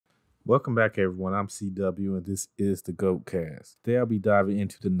Welcome back, everyone. I'm CW, and this is the GOAT Cast. Today, I'll be diving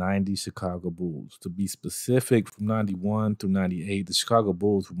into the 90s Chicago Bulls. To be specific, from 91 through 98, the Chicago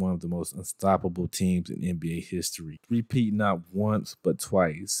Bulls were one of the most unstoppable teams in NBA history. Repeat not once, but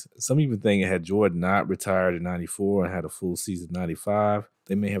twice. Some even think had Jordan not retired in 94 and had a full season in 95,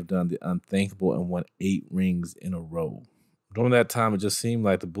 they may have done the unthinkable and won 8 rings in a row. During that time, it just seemed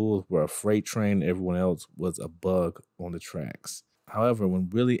like the Bulls were a freight train and everyone else was a bug on the tracks. However, when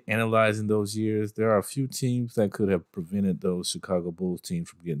really analyzing those years, there are a few teams that could have prevented those Chicago Bulls teams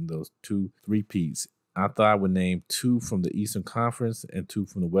from getting those 2 three-peats. I thought I would name 2 from the Eastern Conference and 2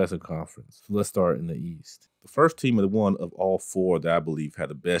 from the Western Conference. So let's start in the East. The first team of the one of all 4 that I believe had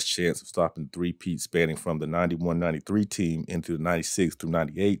the best chance of stopping 3-peat spanning from the 91-93 team into the 96 through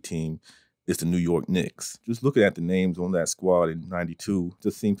 98 team is the New York Knicks. Just looking at the names on that squad in 92,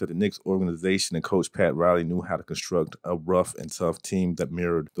 just seems that the Knicks organization and coach Pat Riley knew how to construct a rough and tough team that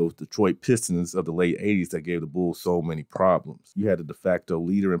mirrored those Detroit Pistons of the late 80s that gave the Bulls so many problems. You had the de facto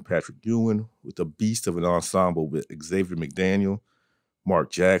leader in Patrick Ewing with a beast of an ensemble with Xavier McDaniel,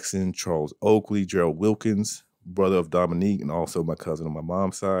 Mark Jackson, Charles Oakley, Gerald Wilkins, brother of Dominique, and also my cousin on my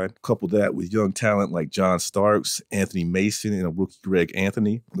mom's side. Couple that with young talent like John Starks, Anthony Mason, and a rookie Greg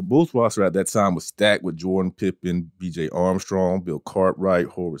Anthony. The Bulls roster at that time was stacked with Jordan, Pippen, B.J. Armstrong, Bill Cartwright,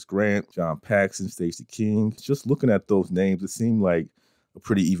 Horace Grant, John Paxson, Stacey King. Just looking at those names, it seemed like a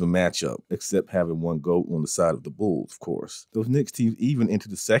pretty even matchup, except having one GOAT on the side of the Bulls, of course. Those Knicks teams, even into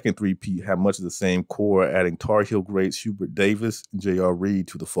the second three-peat, had much of the same core, adding Tar Heel greats Hubert Davis and J.R. Reed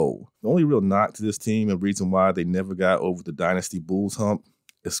to the fold. The only real knock to this team and reason why they never got over the Dynasty Bulls hump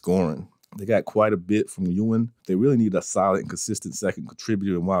is scoring. They got quite a bit from Ewing. They really need a solid and consistent second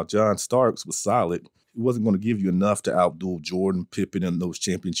contributor, and while John Starks was solid, he wasn't going to give you enough to outduel Jordan, Pippen, and those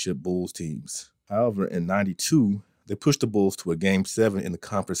championship Bulls teams. However, in 92, they pushed the Bulls to a Game 7 in the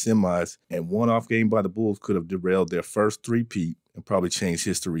conference semis, and one off game by the Bulls could have derailed their first three-peat and probably changed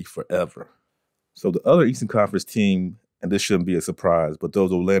history forever. So the other Eastern Conference team, and this shouldn't be a surprise, but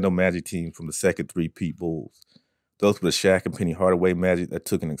those Orlando Magic teams from the second three-peat Bulls. Those were the Shaq and Penny Hardaway Magic that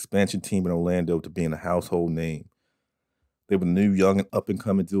took an expansion team in Orlando to being a household name. They were the new, young, and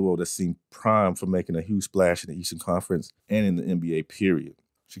up-and-coming duo that seemed primed for making a huge splash in the Eastern Conference and in the NBA period.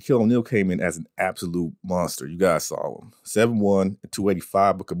 Shaquille O'Neal came in as an absolute monster. You guys saw him. 7'1" and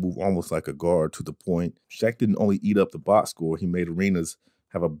 285, but could move almost like a guard to the point. Shaq didn't only eat up the box score, he made arenas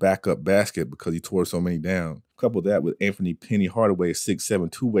have a backup basket because he tore so many down. Couple that with Anthony Penny Hardaway, a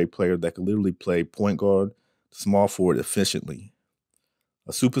 6'7" two-way player that could literally play point guard, small forward efficiently.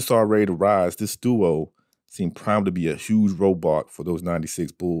 A superstar ready to rise, this duo seemed primed to be a huge roadblock for those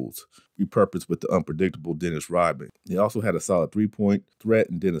 96 Bulls, repurposed with the unpredictable Dennis Rodman. They also had a solid three-point threat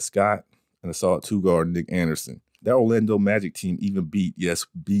in Dennis Scott and a solid two-guard Nick Anderson. That Orlando Magic team even beat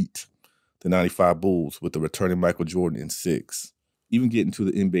the 95 Bulls with the returning Michael Jordan in 6. Even getting to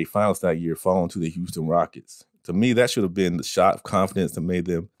the NBA Finals that year, falling to the Houston Rockets. To me, that should have been the shot of confidence that made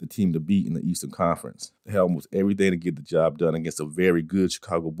them the team to beat in the Eastern Conference. They had almost everything to get the job done against a very good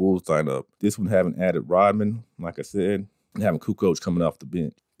Chicago Bulls lineup. This one having added Rodman, like I said, and having Kukoc coming off the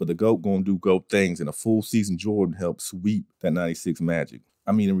bench. But the GOAT gonna do GOAT things, and a full season Jordan helped sweep that 96 Magic.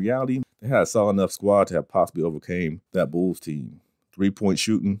 I mean, in reality, they had a solid enough squad to have possibly overcame that Bulls team. 3-point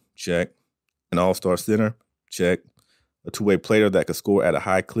shooting, check. An all-star center, check. A two-way player that could score at a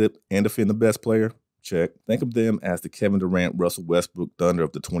high clip and defend the best player, check. Think of them as the Kevin Durant, Russell Westbrook Thunder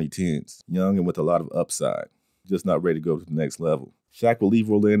of the 2010s. Young and with a lot of upside. Just not ready to go to the next level. Shaq will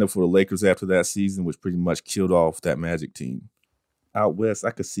leave Orlando for the Lakers after that season, which pretty much killed off that Magic team. Out west,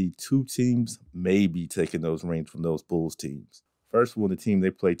 I could see 2 teams maybe taking those rings from those Bulls teams. First one, the team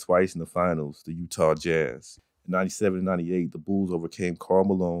they played twice in the finals, the Utah Jazz. In 97 and 98, the Bulls overcame Karl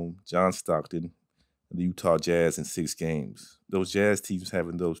Malone, John Stockton, and the Utah Jazz in 6 games. Those Jazz teams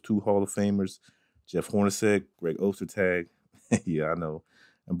having those 2 Hall of Famers, Jeff Hornacek, Greg Ostertag, yeah, I know,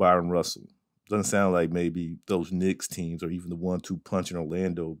 and Byron Russell. Doesn't sound like maybe those Knicks teams or even the 1-2 punch in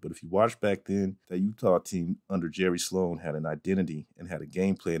Orlando, but if you watch back then, that Utah team under Jerry Sloan had an identity and had a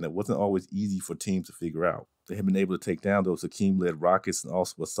game plan that wasn't always easy for teams to figure out. They had been able to take down those Hakeem-led Rockets and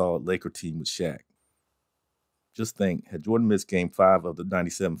also a solid Laker team with Shaq. Just think, had Jordan missed Game 5 of the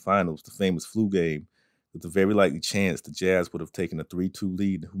 97 Finals, the famous flu game, there's a very likely chance the Jazz would have taken a 3-2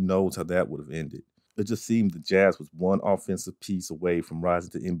 lead, and who knows how that would have ended. It just seemed the Jazz was one offensive piece away from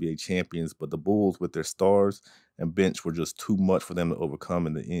rising to NBA champions, but the Bulls with their stars and bench were just too much for them to overcome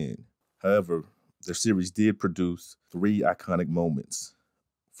in the end. However, their series did produce 3 iconic moments.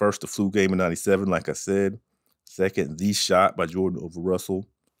 First, the flu game in 97, like I said. Second, the shot by Jordan over Russell.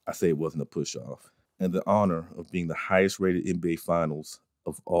 I say it wasn't a push-off. And the honor of being the highest-rated NBA Finals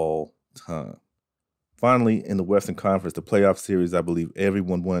of all time. Finally, in the Western Conference, the playoff series I believe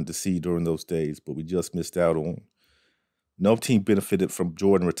everyone wanted to see during those days, but we just missed out on. No team benefited from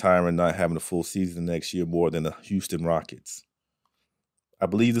Jordan retiring and not having a full season the next year more than the Houston Rockets. I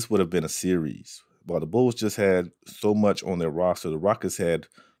believe this would have been a series. While the Bulls just had so much on their roster, the Rockets had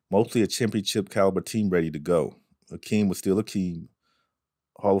mostly a championship caliber team ready to go. Hakeem was still Hakeem,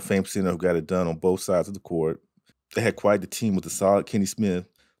 Hall of Fame center who got it done on both sides of the court. They had quite the team with a solid Kenny Smith.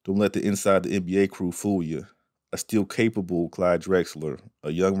 Don't let the inside the NBA crew fool you. A still capable Clyde Drexler,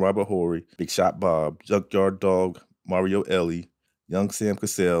 a young Robert Horry, Big Shot Bob, Junkyard Dog, Mario Elie, young Sam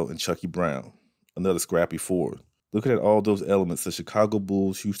Cassell, and Chucky Brown, another scrappy forward. Looking at all those elements, the Chicago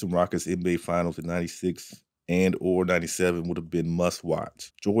Bulls, Houston Rockets NBA Finals in 96 and or 97 would have been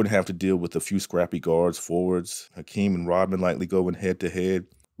must-watch. Jordan have to deal with a few scrappy guards, forwards, Hakeem and Rodman likely going head-to-head,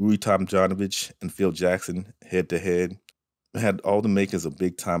 Rui Tomjanovich and Phil Jackson head-to-head. Had all the makings of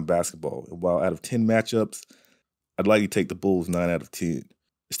big-time basketball, and while out of 10 matchups, I'd likely take the Bulls 9 out of 10.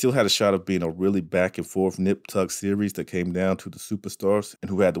 It still had a shot of being a really back-and-forth nip-tuck series that came down to the superstars and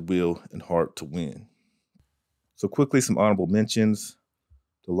who had the will and heart to win. So quickly, some honorable mentions.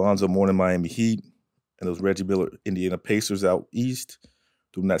 The Lonzo Mourning Miami Heat and those Reggie Miller Indiana Pacers out east.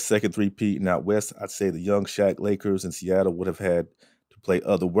 Doing that second three-peat and out west, I'd say the young Shaq Lakers in Seattle would have had to play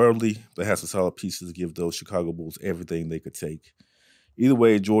otherworldly, but had some solid pieces to give those Chicago Bulls everything they could take. Either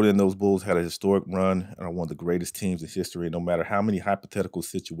way, Jordan and those Bulls had a historic run and are one of the greatest teams in history. No matter how many hypothetical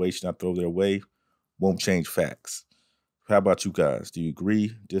situations I throw their way, won't change facts. How about you guys? Do you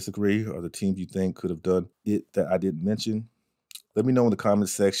agree, disagree, or the teams you think could have done it that I didn't mention? Let me know in the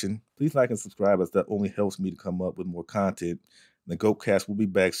comments section. Please like and subscribe, as that only helps me to come up with more content. The GOATcast will be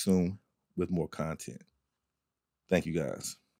back soon with more content. Thank you guys.